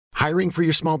Hiring for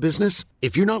your small business?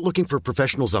 If you're not looking for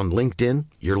professionals on LinkedIn,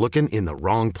 you're looking in the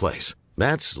wrong place.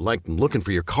 That's like looking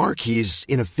for your car keys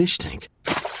in a fish tank.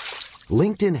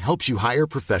 LinkedIn helps you hire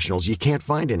professionals you can't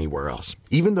find anywhere else,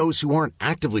 even those who aren't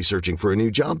actively searching for a new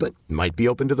job but might be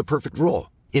open to the perfect role.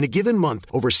 In a given month,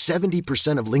 over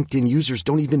 70% of LinkedIn users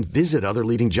don't even visit other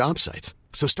leading job sites.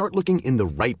 So start looking in the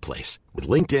right place. With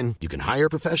LinkedIn, you can hire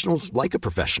professionals like a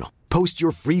professional. Post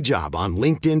your free job on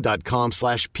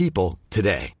linkedin.com/people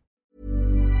today.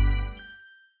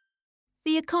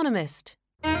 The Economist.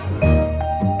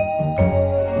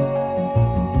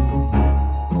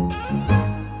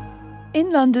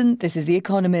 In London, this is The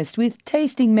Economist with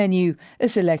Tasting Menu, a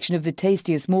selection of the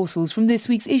tastiest morsels from this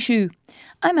week's issue.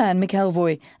 I'm Anne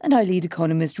McElvoy and I lead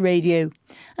Economist Radio.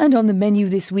 And on the menu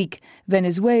this week,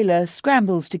 Venezuela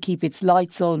scrambles to keep its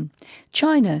lights on.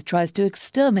 China tries to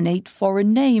exterminate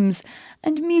foreign names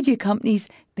and media companies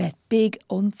bet big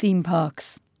on theme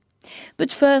parks.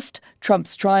 But first,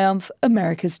 Trump's triumph,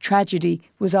 America's tragedy,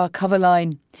 was our cover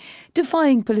line.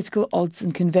 Defying political odds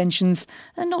and conventions,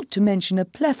 and not to mention a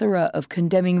plethora of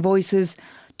condemning voices,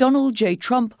 Donald J.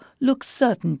 Trump looks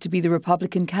certain to be the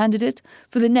Republican candidate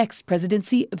for the next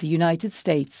presidency of the United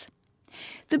States.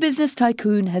 The business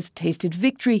tycoon has tasted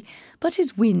victory, but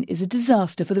his win is a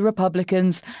disaster for the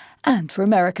Republicans and for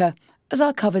America, as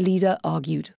our cover leader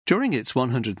argued. During its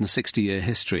 160-year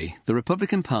history, the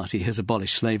Republican Party has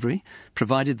abolished slavery,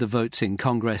 provided the votes in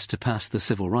Congress to pass the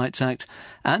Civil Rights Act,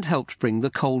 and helped bring the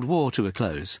Cold War to a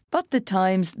close. But the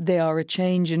times, they are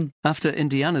a-changin'. After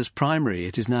Indiana's primary,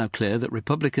 it is now clear that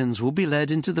Republicans will be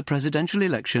led into the presidential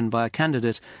election by a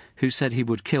candidate who said he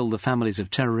would kill the families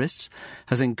of terrorists,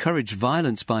 has encouraged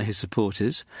violence by his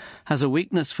supporters, has a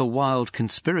weakness for wild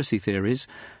conspiracy theories,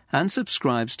 and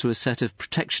subscribes to a set of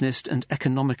protectionist and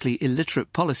economically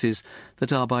illiterate policies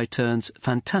that are by turns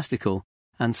fantastical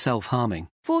and self-harming.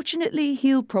 Fortunately,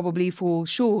 he'll probably fall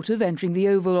short of entering the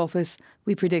Oval Office,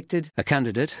 we predicted. A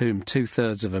candidate whom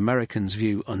 2/3 of Americans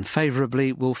view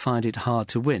unfavourably will find it hard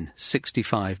to win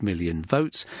 65 million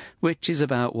votes, which is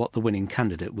about what the winning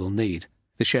candidate will need.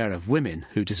 The share of women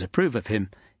who disapprove of him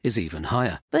is even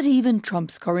higher. But even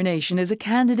Trump's coronation as a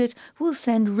candidate will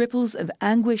send ripples of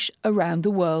anguish around the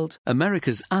world.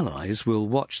 America's allies will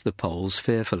watch the polls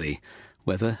fearfully,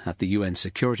 whether at the UN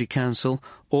Security Council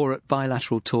or at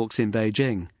bilateral talks in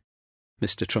Beijing.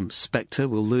 Mr. Trump's spectre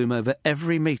will loom over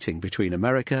every meeting between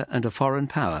America and a foreign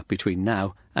power between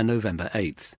now and November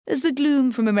 8th. As the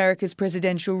gloom from America's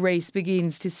presidential race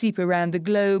begins to seep around the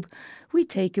globe, we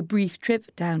take a brief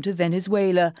trip down to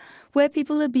Venezuela, where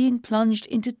people are being plunged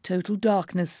into total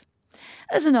darkness.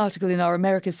 As an article in our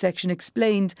Americas section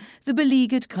explained, the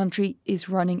beleaguered country is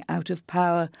running out of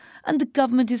power, and the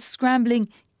government is scrambling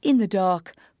in the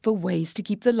dark for ways to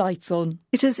keep the lights on.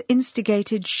 It has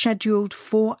instigated scheduled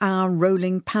 4-hour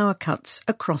rolling power cuts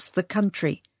across the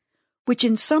country, which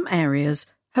in some areas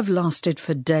have lasted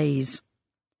for days.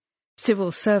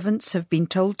 Civil servants have been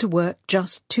told to work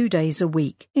just 2 days a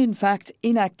week. In fact,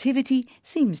 inactivity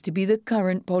seems to be the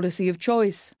current policy of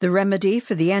choice. The remedy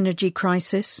for the energy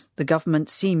crisis, the government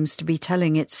seems to be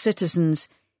telling its citizens,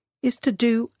 is to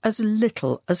do as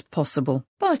little as possible.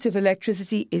 But if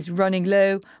electricity is running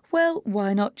low, well,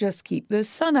 why not just keep the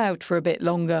sun out for a bit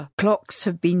longer? Clocks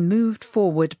have been moved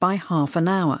forward by half an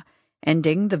hour,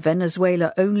 ending the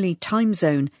Venezuela-only time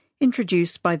zone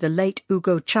introduced by the late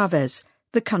Hugo Chavez,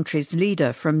 the country's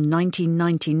leader from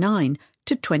 1999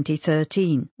 to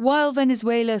 2013. While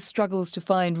Venezuela struggles to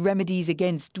find remedies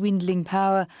against dwindling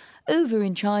power, over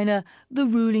in China, the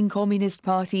ruling Communist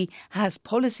Party has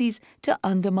policies to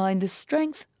undermine the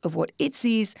strength of what it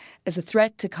sees as a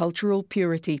threat to cultural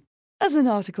purity. As an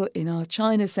article in our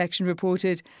China section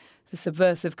reported, the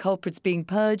subversive culprits being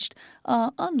purged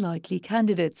are unlikely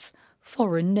candidates,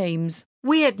 foreign names.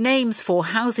 Weird names for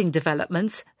housing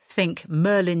developments, think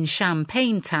Merlin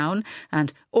Champagne Town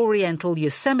and Oriental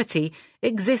Yosemite,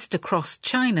 exist across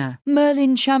China.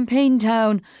 Merlin Champagne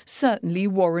Town certainly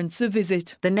warrants a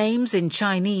visit. The names in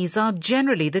Chinese are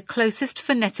generally the closest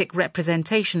phonetic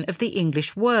representation of the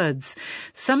English words,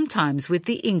 sometimes with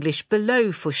the English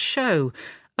below for show.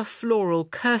 A floral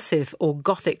cursive or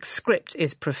Gothic script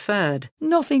is preferred.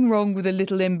 Nothing wrong with a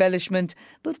little embellishment,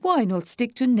 but why not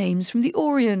stick to names from the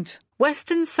Orient?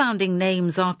 Western-sounding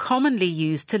names are commonly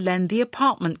used to lend the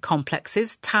apartment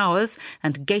complexes, towers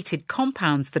and gated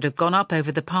compounds that have gone up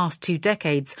over the past 2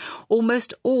 decades,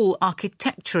 almost all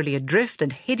architecturally adrift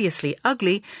and hideously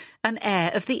ugly, an air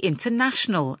of the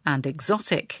international and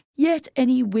exotic. Yet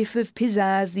any whiff of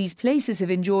pizzazz these places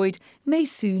have enjoyed may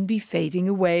soon be fading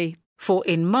away. For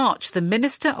in March, the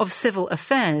Minister of Civil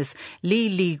Affairs,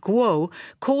 Li Guo,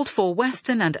 called for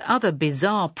Western and other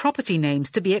bizarre property names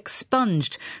to be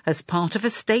expunged as part of a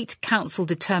state council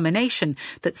determination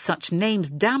that such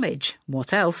names damage,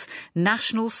 what else,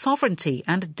 national sovereignty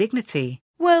and dignity.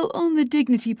 Well, on the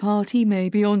dignity part, he may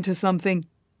be onto something.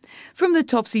 From the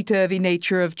topsy-turvy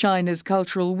nature of China's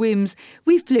cultural whims,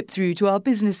 we flip through to our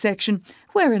business section,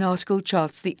 where an article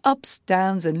charts the ups,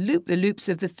 downs and loop-the-loops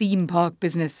of the theme park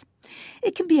business.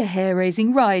 It can be a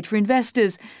hair-raising ride for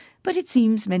investors, but it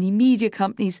seems many media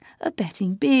companies are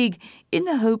betting big in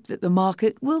the hope that the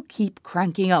market will keep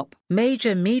cranking up.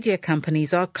 Major media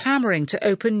companies are clamouring to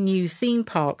open new theme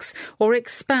parks or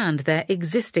expand their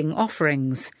existing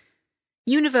offerings.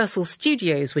 Universal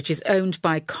Studios, which is owned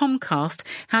by Comcast,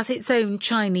 has its own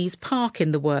Chinese park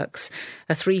in the works,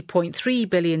 a $3.3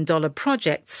 billion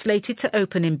project slated to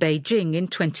open in Beijing in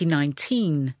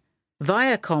 2019.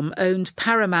 Viacom-owned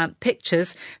Paramount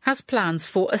Pictures has plans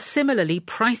for a similarly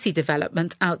pricey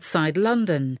development outside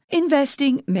London.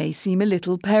 Investing may seem a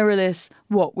little perilous,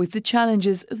 what with the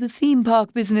challenges of the theme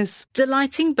park business.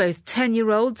 Delighting both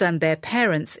 10-year-olds and their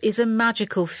parents is a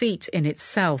magical feat in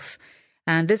itself.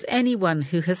 And as anyone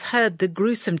who has heard the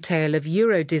gruesome tale of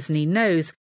Euro Disney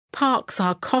knows, parks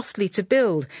are costly to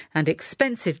build and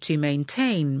expensive to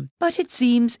maintain. But it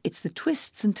seems it's the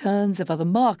twists and turns of other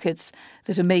markets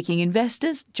that are making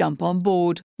investors jump on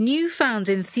board. Newfound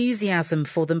enthusiasm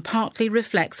for them partly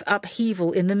reflects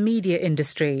upheaval in the media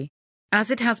industry. As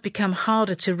it has become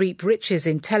harder to reap riches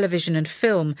in television and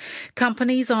film,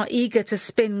 companies are eager to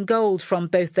spin gold from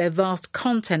both their vast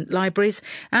content libraries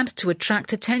and to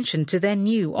attract attention to their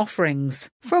new offerings.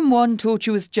 From one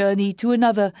tortuous journey to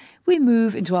another, we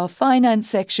move into our finance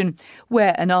section,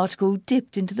 where an article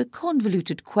dipped into the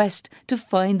convoluted quest to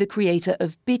find the creator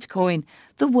of Bitcoin,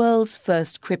 the world's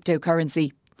first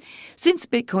cryptocurrency. Since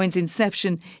Bitcoin's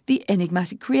inception, the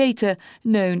enigmatic creator,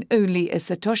 known only as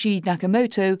Satoshi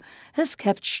Nakamoto, has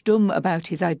kept stum about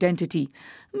his identity,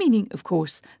 meaning, of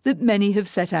course, that many have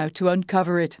set out to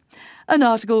uncover it. An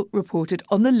article reported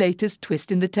on the latest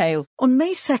twist in the tale. On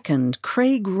May 2nd,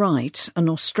 Craig Wright, an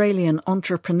Australian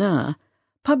entrepreneur,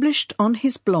 published on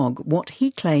his blog what he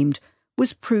claimed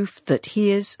was proof that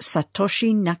he is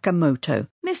Satoshi Nakamoto.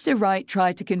 Mr. Wright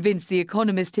tried to convince The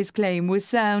Economist his claim was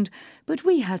sound, but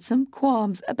we had some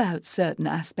qualms about certain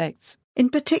aspects. In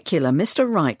particular, Mr.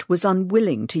 Wright was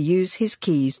unwilling to use his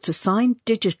keys to sign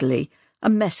digitally a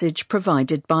message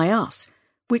provided by us,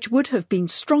 which would have been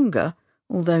stronger,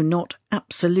 although not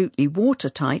absolutely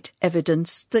watertight,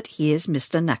 evidence that he is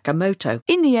Mr. Nakamoto.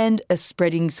 In the end, a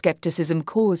spreading scepticism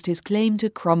caused his claim to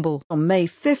crumble. On May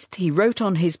 5th, he wrote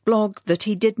on his blog that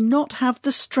he did not have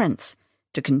the strength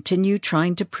to continue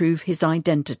trying to prove his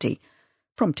identity,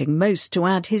 prompting most to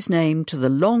add his name to the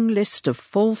long list of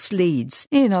false leads.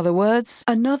 In other words,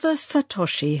 another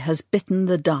Satoshi has bitten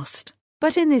the dust.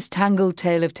 But in this tangled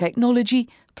tale of technology,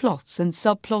 plots and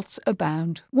subplots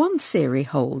abound. One theory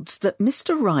holds that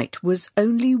Mr. Wright was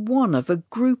only one of a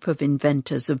group of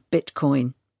inventors of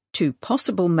Bitcoin. Two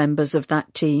possible members of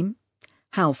that team,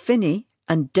 Hal Finney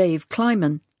and Dave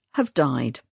Kleiman, have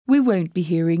died. We won't be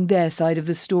hearing their side of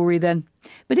the story then.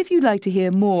 But if you'd like to hear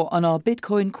more on our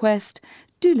Bitcoin quest,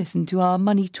 do listen to our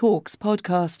Money Talks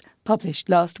podcast, published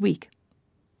last week.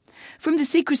 From the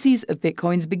secrecies of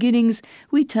Bitcoin's beginnings,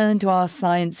 we turn to our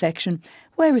science section,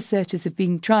 where researchers have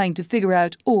been trying to figure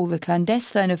out all the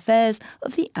clandestine affairs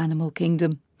of the animal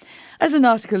kingdom. As an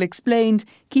article explained,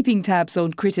 keeping tabs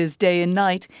on critters day and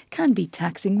night can be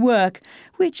taxing work,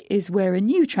 which is where a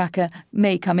new tracker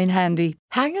may come in handy.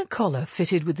 Hang a collar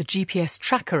fitted with a GPS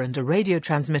tracker and a radio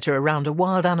transmitter around a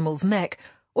wild animal's neck,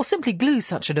 or simply glue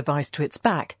such a device to its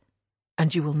back,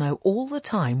 and you will know all the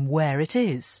time where it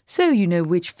is. So you know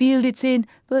which field it's in,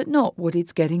 but not what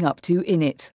it's getting up to in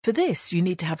it. For this, you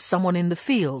need to have someone in the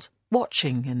field,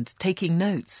 watching and taking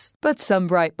notes. But some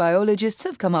bright biologists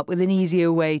have come up with an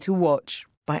easier way to watch.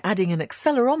 By adding an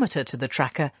accelerometer to the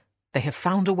tracker, they have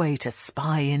found a way to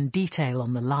spy in detail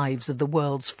on the lives of the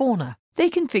world's fauna. They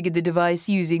configured the device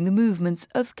using the movements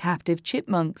of captive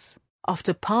chipmunks.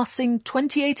 After passing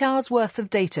 28 hours' worth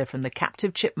of data from the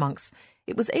captive chipmunks,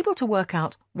 it was able to work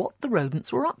out what the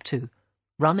rodents were up to.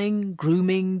 Running,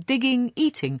 grooming, digging,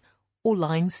 eating, or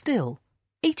lying still.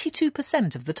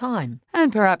 82% of the time.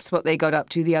 And perhaps what they got up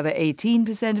to the other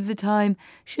 18% of the time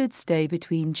should stay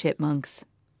between chipmunks.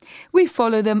 We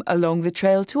follow them along the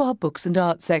trail to our books and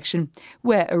art section,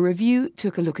 where a review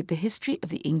took a look at the history of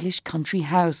the English country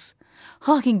house.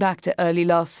 Harking back to early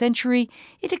last century,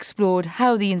 it explored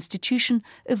how the institution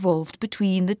evolved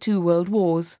between the two world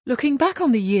wars. Looking back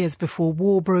on the years before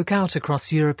war broke out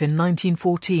across Europe in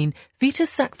 1914, Vita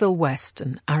Sackville-West,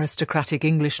 an aristocratic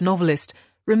English novelist,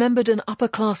 remembered an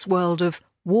upper-class world of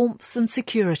warmth and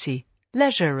security,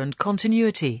 leisure and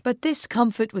continuity. But this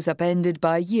comfort was upended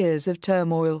by years of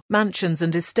turmoil. Mansions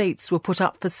and estates were put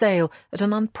up for sale at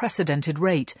an unprecedented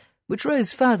rate, which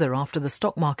rose further after the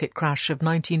stock market crash of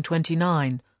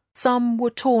 1929. Some were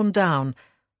torn down,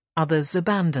 others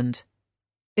abandoned.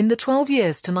 In the 12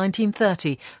 years to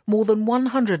 1930, more than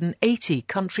 180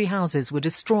 country houses were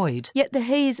destroyed. Yet the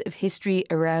haze of history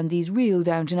around these real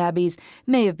Downton Abbeys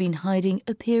may have been hiding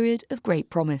a period of great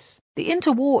promise. The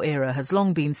interwar era has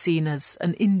long been seen as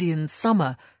an Indian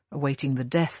summer, awaiting the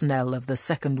death knell of the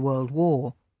Second World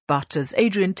War. But, as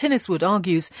Adrian Tinniswood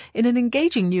argues in an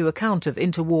engaging new account of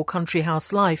interwar country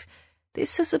house life,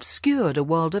 this has obscured a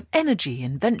world of energy,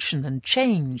 invention and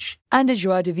change. And a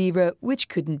joie de vivre which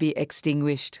couldn't be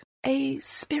extinguished. A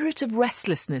spirit of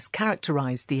restlessness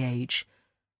characterised the age.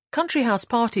 Country house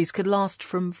parties could last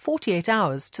from 48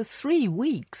 hours to 3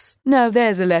 weeks. Now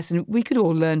there's a lesson we could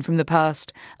all learn from the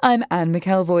past. I'm Anne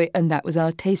McElvoy and that was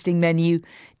our tasting menu.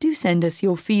 Do send us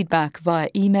your feedback via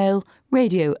email,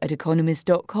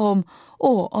 radio@economist.com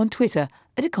or on Twitter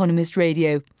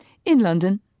 @EconomistRadio. In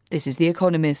London, this is The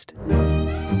Economist.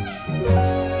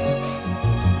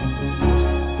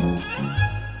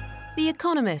 The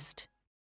Economist.